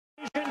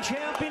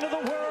champion of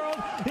the world,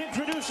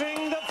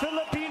 introducing the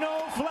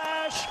Filipino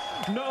Flash,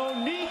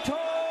 Nonito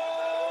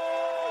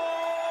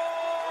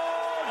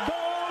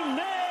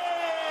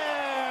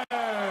Donaire!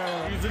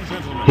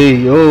 Hey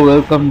yo,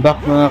 welcome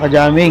back mga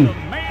kajaming.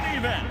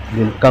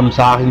 Welcome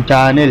sa aking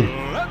channel.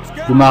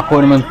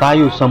 Dumako naman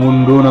tayo sa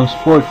mundo ng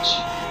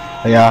sports.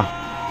 Kaya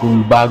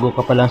kung bago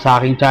ka pa lang sa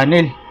aking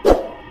channel,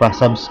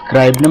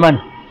 pa-subscribe naman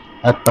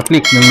at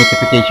pa-click ng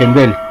notification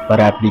bell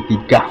para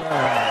updated ka.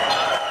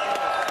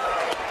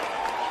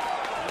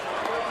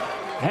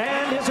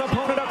 And his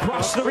opponent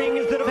across the ring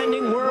is the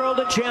defending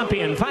world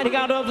champion, fighting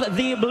out of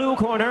the blue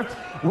corner,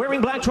 wearing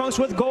black trunks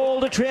with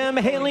gold trim,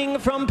 hailing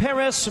from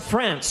Paris,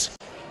 France.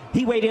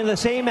 He weighed in the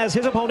same as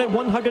his opponent,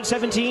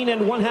 117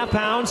 and 1/2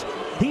 pounds.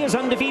 He is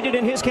undefeated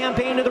in his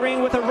campaign in the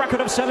ring with a record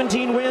of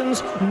 17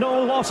 wins,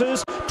 no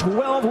losses,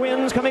 12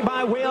 wins coming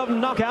by way of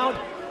knockout.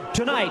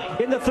 Tonight,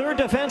 in the third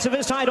defense of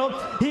his title,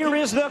 here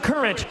is the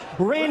current,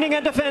 reigning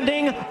and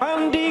defending,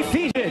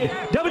 undefeated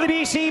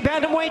WBC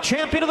Bantamweight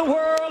Champion of the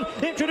World,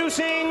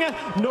 introducing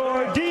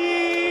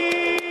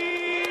Nordine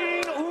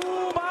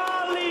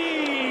Oubaali.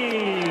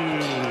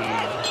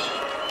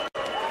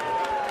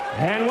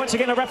 And once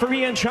again, a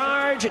referee in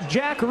charge,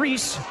 Jack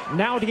Reese,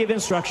 now to give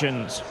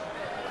instructions.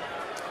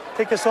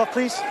 Take this off,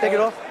 please. Take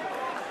it off.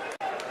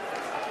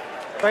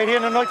 Right here,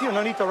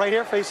 Nonito, right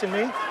here, facing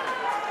me.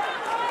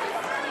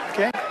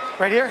 Okay,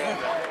 right here.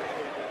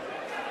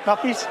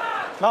 Mouthpiece,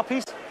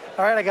 mouthpiece.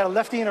 All right, I got a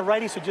lefty and a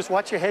righty, so just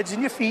watch your heads and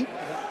your feet.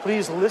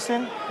 Please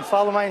listen and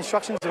follow my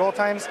instructions at all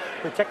times.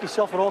 Protect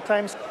yourself at all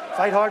times.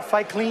 Fight hard,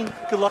 fight clean.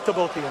 Good luck to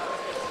both of you.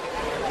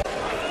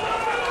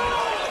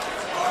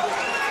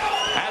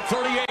 At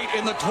 38,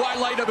 in the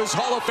twilight of his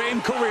Hall of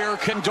Fame career,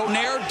 can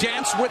Donaire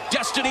dance with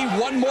destiny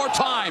one more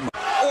time?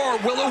 Or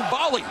will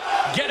Oubaali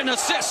get an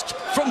assist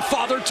from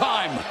Father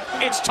Time?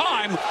 It's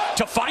time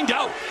to find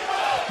out.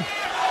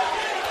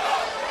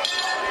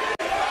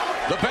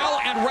 The bell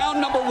and round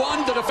number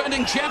one, the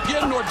defending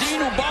champion, Nordine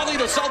Oubaali,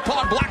 the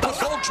southpaw black with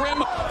gold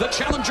trim, the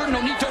challenger,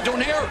 Nonito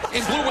Donaire,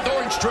 in blue with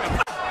orange trim.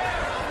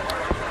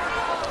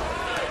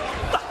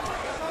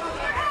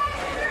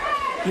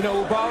 You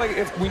know,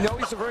 Oubaali, we know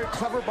he's a very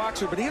clever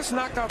boxer, but he has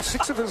knocked out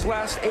 6 of his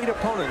last 8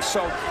 opponents,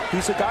 so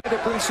he's a guy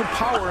that brings some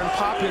power and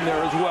pop in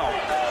there as well.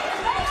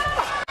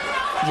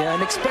 Yeah,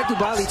 and expect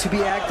Oubaali to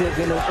be active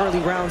in the early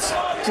rounds.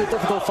 He's a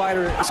difficult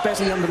fighter,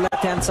 especially on the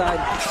left-hand side.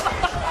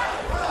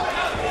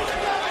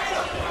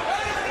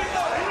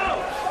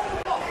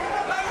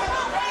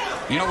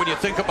 You know, when you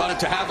think about it,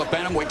 to have a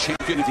bantamweight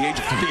champion at the age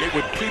of 38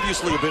 would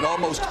previously have been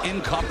almost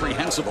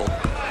incomprehensible.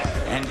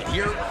 And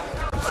here,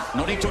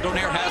 Nonito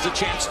Donaire has a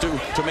chance to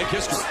make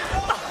history.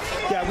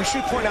 Yeah, we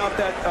should point out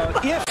that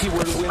if he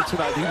were to win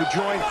tonight, he would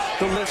join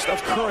the list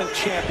of current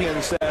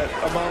champions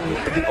among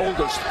the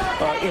oldest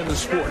in the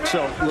sport.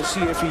 So we'll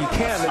see if he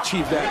can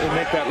achieve that and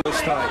make that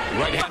list time.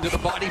 Right hand to the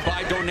body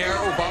by Donaire.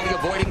 Oubaali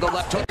avoiding the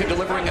left hook and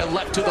delivering a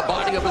left to the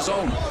body of his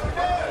own.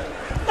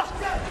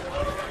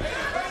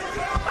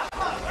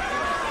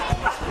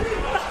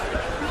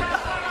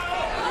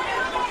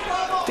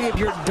 If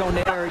you're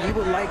Donaire, you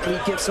will likely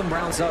give some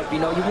rounds up. You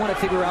know, you want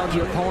to figure out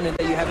the opponent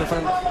that you have in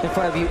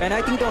front of you. And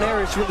I think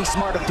Donaire is really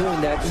smart of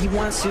doing that. He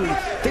wants to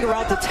figure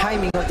out the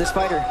timing of this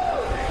fighter.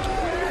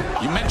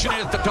 You mentioned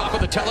it at the top of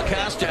the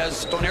telecast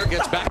as Donaire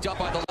gets backed up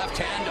by the left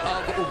hand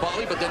of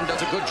Oubaali, but then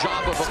does a good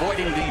job of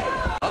avoiding the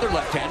other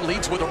left hand,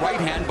 leads with a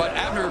right hand. But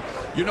Abner,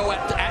 you know,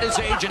 at his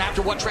age and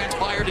after what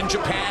transpired in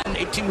Japan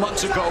 18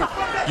 months ago,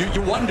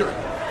 you wonder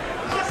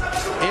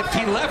if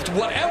he left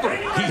whatever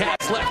he has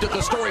left at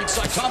the storied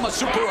Saitama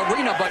Super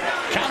Arena, but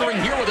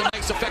countering here with a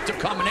nice effective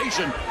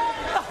combination.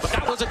 But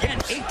that was, again,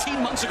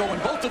 18 months ago when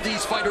both of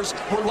these fighters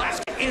were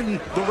last in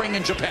the ring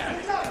in Japan.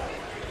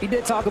 He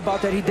did talk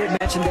about that. He did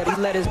mention that he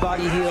let his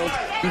body heal.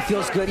 He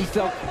feels good. He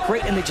felt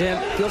great in the gym.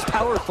 Feels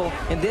powerful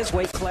in this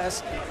weight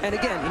class. And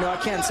again, you know, I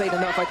can't say it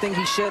enough. I think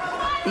he should,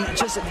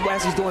 just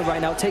as he's doing right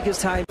now, take his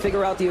time,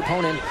 figure out the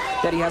opponent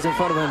that he has in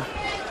front of him.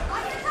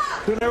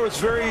 Donaire was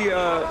very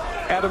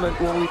adamant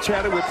when we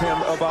chatted with him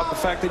about the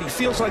fact that he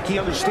feels like he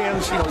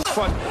understands, you know, he's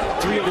fought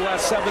 3 of the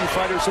last 7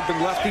 fighters have been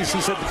lefties.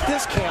 He said,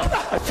 this camp,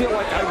 I feel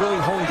like I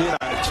really honed in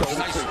on it. So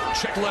nice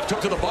check left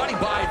hook to the body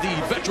by the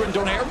veteran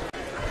Donaire,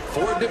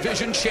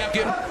 4-division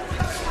champion.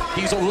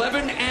 He's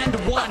 11-1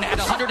 at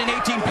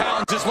 118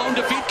 pounds. His lone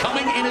defeat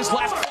coming in his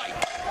last fight.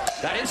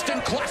 That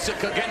instant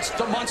classic against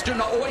the monster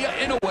Naoya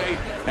Inoue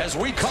as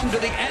we come to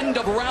the end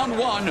of round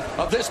 1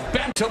 of this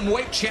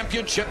Bantamweight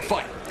Championship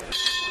fight.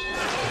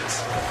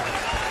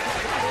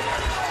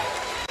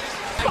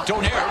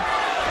 Donaire.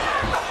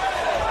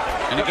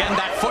 And again,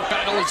 that foot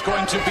battle is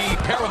going to be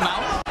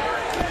paramount.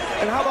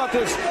 And how about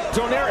this?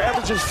 Donaire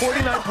averages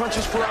 49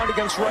 punches per round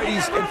against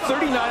righties and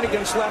 39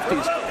 against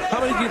lefties. How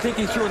many do you think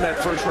he threw in that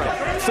first round?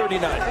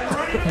 39.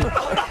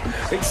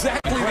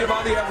 Exactly the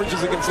amount he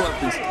averages against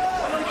lefties.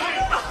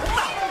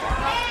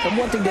 And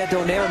one thing that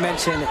Donaire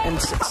mentioned and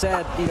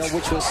said, you know,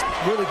 which was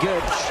really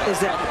good, is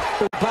that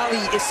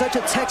Oubaali is such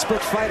a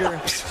textbook fighter,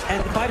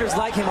 and fighters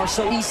like him are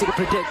so easy to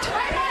predict.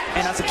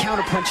 And as a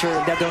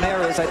counterpuncher that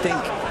Donaire is, I think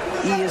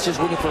he is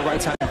just waiting for the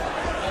right time.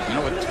 You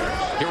know what?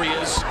 Here he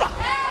is.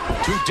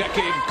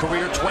 2-decade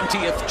career,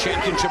 20th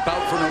championship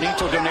bout for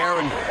Nonito Donaire.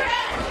 And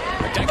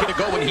a decade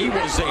ago when he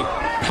was a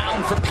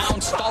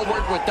pound-for-pound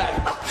stalwart with that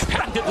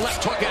patented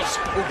left hook as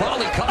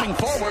Oubaali coming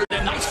forward.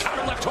 And nice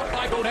counter left hook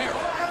by Donaire.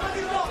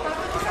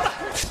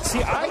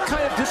 See, I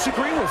kind of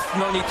disagree with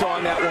Nonito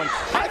on that one.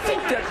 I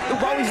think that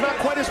Oubaali's not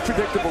quite as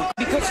predictable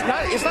because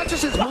it's not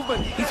just his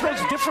movement. He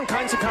throws different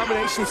kinds of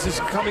combinations as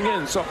coming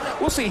in. So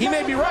we'll see. He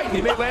may be right. He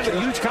may land a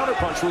huge counter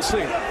punch. We'll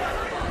see.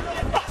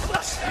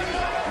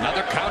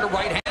 Another counter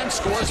right hand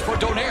scores for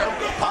Donaire.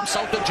 Pumps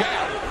out the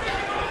jab.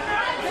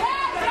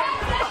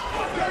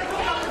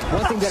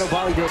 One thing that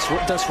Oubaali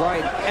does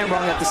right and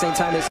wrong at the same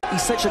time is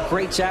he's such a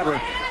great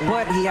jabber,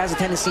 but he has a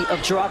tendency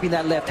of dropping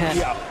that left hand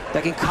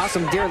that can cost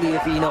him dearly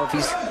if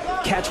he's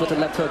catch with the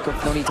left hook of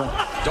Nonito.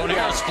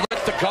 Donaire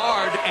split the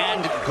guard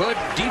and good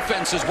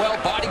defense as well.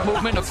 Body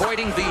movement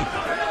avoiding the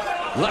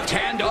left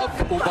hand of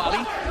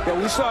Oubaali. Yeah,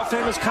 we saw a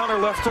famous counter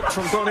left hook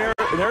from Donaire,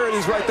 and there it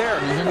is right there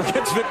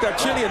against Victor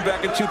Chinian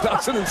back in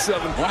 2007.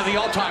 One of the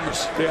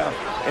all-timers. Yeah,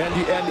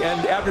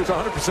 and Abner's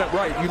 100%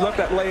 right. You let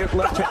that right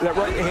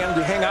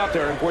hand hang out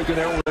there, and boy,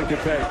 Donaire will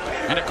get paid.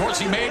 And of course,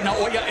 he made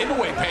Naoya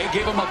Inoue pay.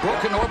 Gave him a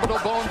broken orbital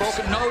bone,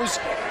 broken nose.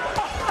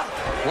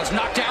 Was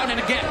knocked down, and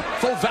again,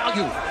 full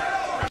value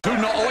to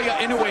Naoya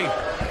Inoue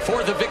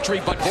for the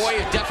victory. But boy,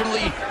 it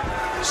definitely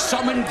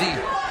summoned the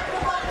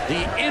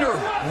inner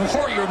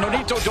warrior,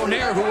 Nonito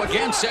Donaire, who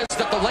again says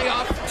that the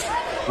layoff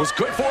was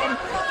good for him.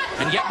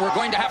 And yet we're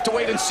going to have to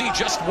wait and see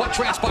just what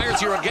transpires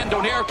here. Again,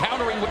 Donaire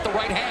countering with the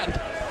right hand.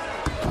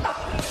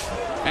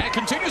 And it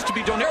continues to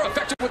be Donaire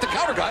effective with the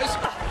counter, guys.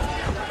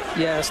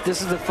 Yes,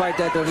 this is the fight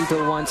that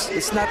Nonito wants.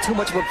 It's not too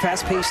much of a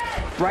fast-paced,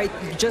 right?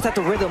 Just at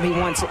the rhythm he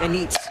wants and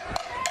needs.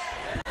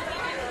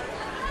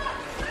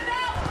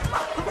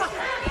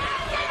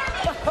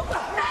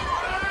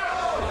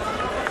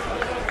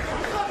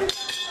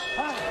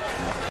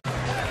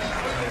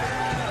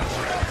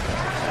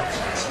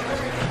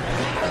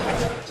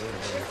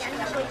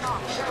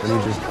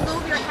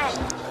 Move your head.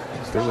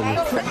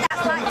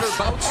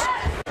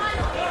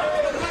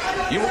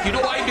 You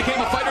know why he became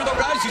a fighter, though,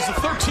 guys? He's the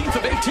 13th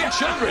of 18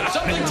 children.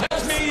 Something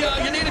tells me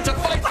you needed to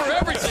fight for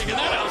everything in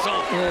that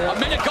household. Yeah. A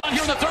minute gone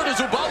here in the third as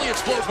Oubaali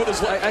explodes with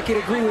his left. I can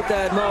agree with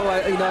that, Mo.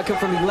 I come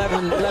from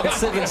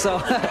 11-7,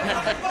 so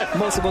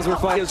most of us were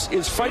fighting.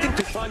 Is fighting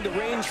to find the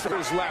range for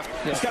his left.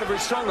 Yeah. He's got a very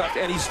strong left,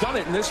 and he's done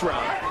it in this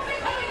round.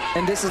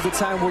 And this is the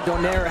time where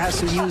Donaire has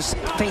to use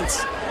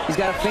feints. He's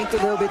got to feint a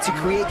little bit to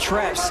create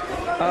traps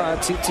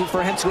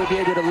for him to be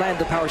able to land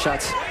the power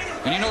shots.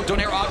 And you know,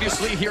 Donaire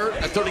obviously here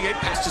at 38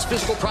 past his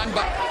physical prime,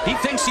 but he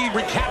thinks he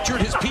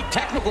recaptured his peak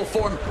technical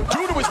form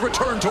due to his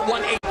return to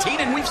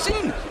 118, and we've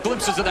seen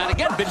glimpses of that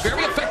again. Been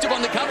very effective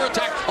on the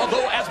counterattack,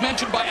 although, as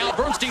mentioned by Al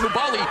Bernstein,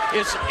 Oubaali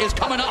is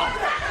coming up.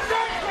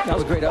 That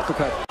was a great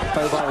uppercut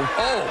by Oubaali.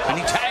 Oh, and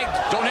he tagged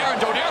Donaire,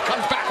 and Donaire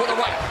comes back with a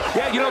right.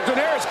 Yeah, you know,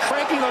 Donaire is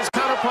cranking those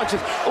counter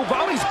punches.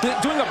 Oubaali's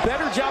doing a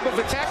better job of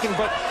attacking,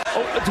 but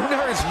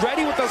Donaire is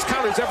ready with those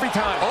counters every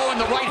time. Oh, and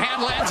the right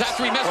hand lands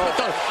after he missed with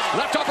the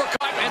left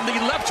uppercut and the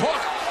left hook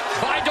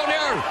by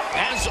Donaire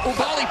as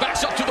Oubaali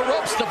backs up to the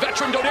ropes. The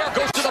veteran Donaire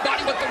goes to the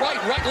body with the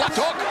right-left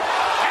hook.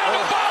 And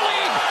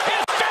Oubaali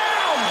is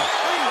down!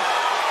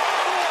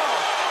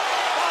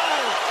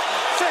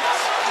 5,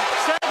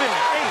 6, 7,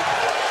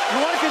 8. You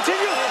want to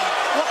continue?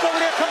 Walk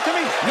over there, come to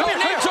me.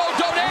 Nonito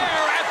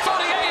Donaire at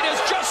 38 has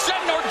just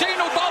sent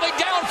Nordine Oubaali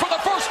down for the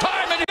first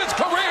time in his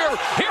career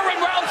here in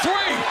round 3.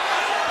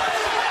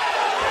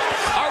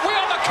 Are we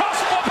on the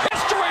cusp of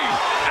history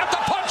at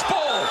the Punch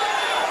Bowl?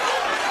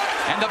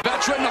 And the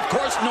veteran, of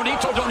course,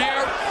 Nonito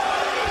Donaire,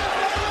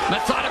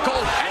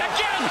 methodical, and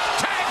again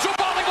tags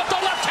Oubaali with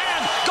the left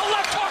hand. The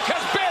left hook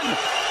has been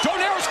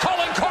Donaire's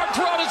calling card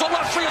throughout his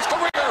illustrious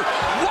career.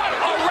 What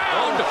a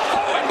round!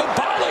 Oh, and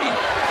Oubaali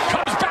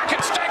comes back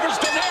and staggers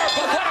Donaire,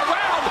 but what a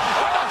round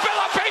with a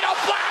Filipino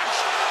Flash!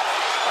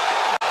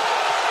 4,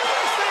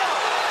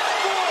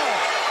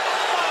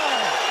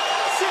 5,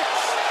 6,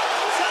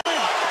 7,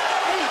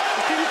 8.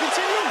 Can you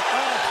continue?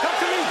 Come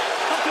to me.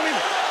 Come to me.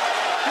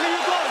 Give me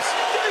your gloves.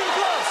 Give me your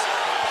gloves.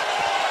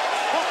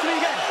 Walk to me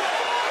again.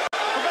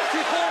 Come back to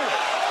your corner.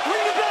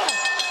 Ring the bell.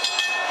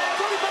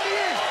 Throw everybody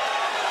in.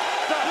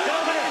 Stop. Get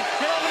over there.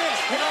 Get over there.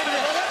 Get over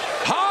there.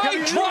 High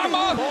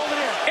drama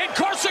in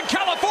Carson,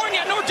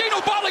 California. Nordine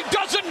Oubaali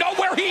doesn't know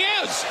where he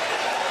is.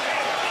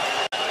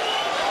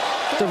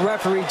 The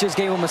referee just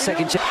gave him a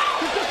second chance.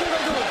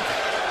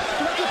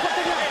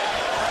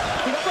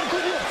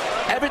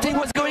 Everything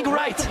was going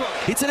right.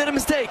 It's a little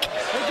mistake.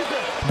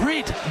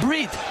 Breathe,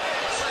 breathe.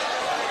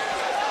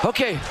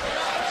 Okay.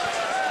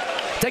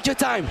 Take your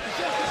time.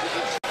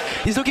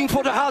 He's looking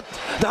for the hard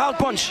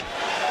punch.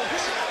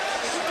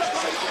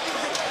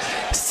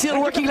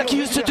 Still working like he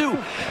used to do.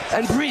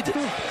 And breathe.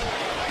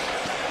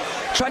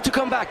 Try to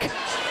come back.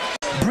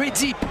 Breathe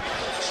deep.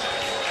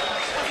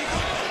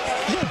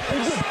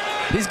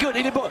 He's good.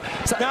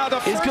 Now the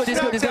he's good. He's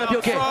gonna be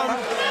okay.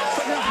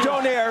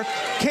 Donaire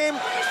came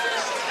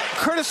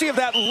courtesy of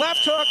that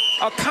left hook,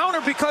 a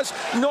counter because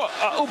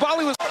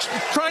Oubaali was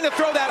trying to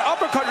throw that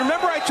uppercut.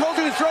 Remember I told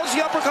you he throws the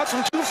uppercuts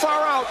from too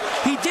far out.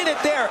 He did it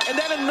there, and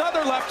then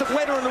another left hook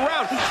later in the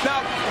round.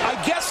 Now, I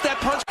guess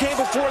that punch came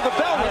before the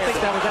bell. I think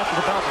that was after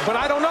the bell. But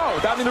I don't know.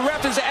 I mean, the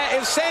ref is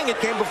saying it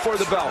came before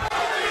the bell.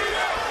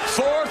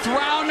 Fourth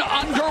round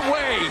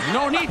underway.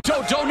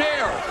 Nonito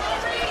Donaire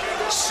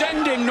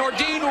sending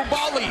Nordine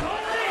Oubaali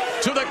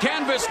to the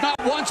canvas not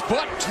once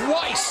but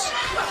twice.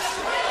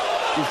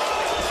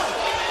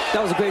 That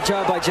was a great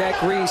job by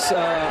Jack Reese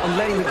on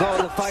letting the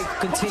fight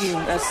continue.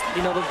 As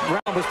you know, the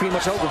round was pretty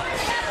much over.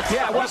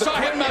 Yeah, we saw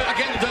him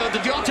again,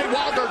 the Deontay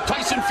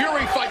Wilder-Tyson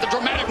Fury fight, the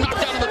dramatic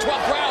knockdown in the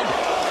 12th round.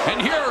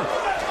 And here,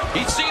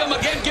 you see him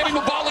again giving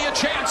Oubaali a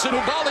chance, and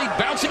Oubaali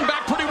bouncing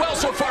back pretty well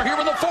so far here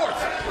in the 4th.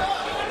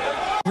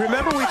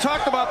 Remember, we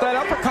talked about that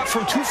uppercut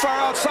from too far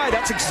outside.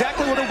 That's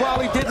exactly what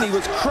Oubaali did, and he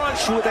was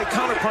crunched with a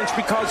counter punch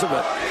because of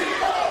it.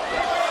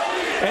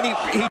 And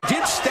he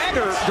did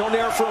stagger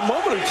Donaire for a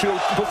moment or two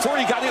before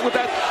he got hit with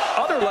that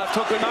other left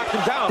hook that knocked him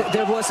down.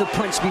 There was a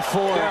punch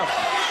before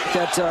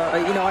that,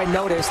 I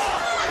noticed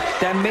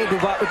that made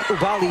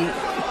Oubaali,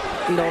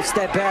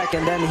 step back,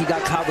 and then he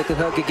got caught with the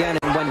hook again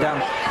and went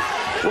down.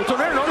 Well,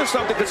 Donaire noticed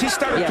something because he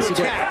started to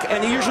attack,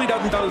 and he usually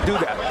doesn't do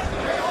that.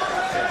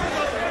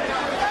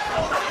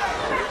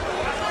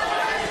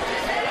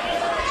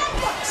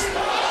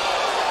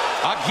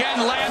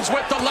 Again lands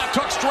with the left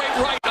hook, straight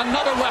right,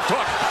 another left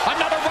hook,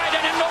 another right,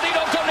 and then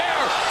Nonito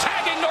Donaire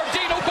tagging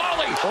Nordine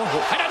Oubaali,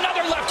 and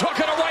another left hook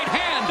and a right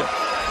hand.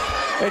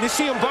 And you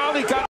see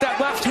Oubaali got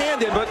that left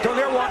hand in, but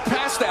Donaire walked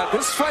past that.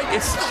 This fight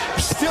is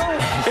still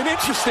an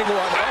interesting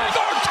one.